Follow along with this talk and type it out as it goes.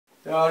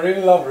Yeah, I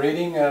really love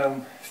reading.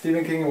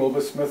 Stephen King and Wilbur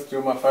Smith, two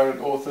of my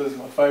favorite authors.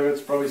 My favorite's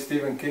probably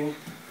Stephen King.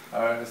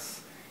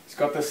 He's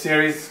got this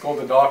series called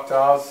The Dark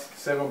Towers,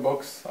 7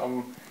 books.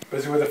 I'm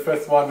busy with the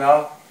 5th one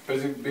now.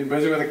 Been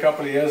busy with a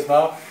couple of years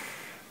now.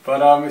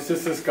 But it's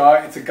just this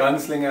guy, it's a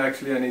gunslinger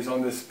actually, and he's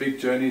on this big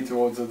journey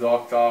towards the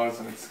Dark Towers,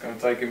 and it's going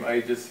to take him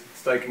ages.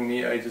 It's taking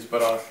me ages,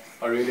 but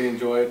I really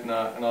enjoy it, and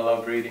I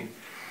love reading.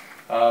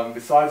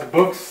 Besides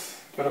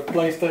books, a bit of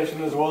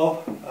PlayStation as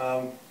well.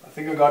 I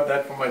think I got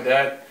that from my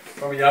dad.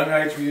 From a young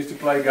age we used to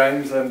play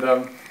games, and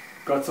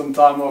got some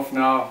time off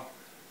now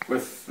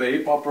with the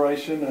hip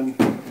operation, and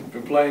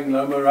been playing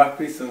no more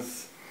rugby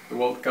since the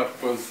World Cup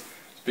has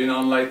been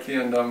on lately,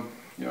 and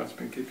you know, it's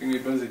been keeping me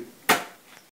busy.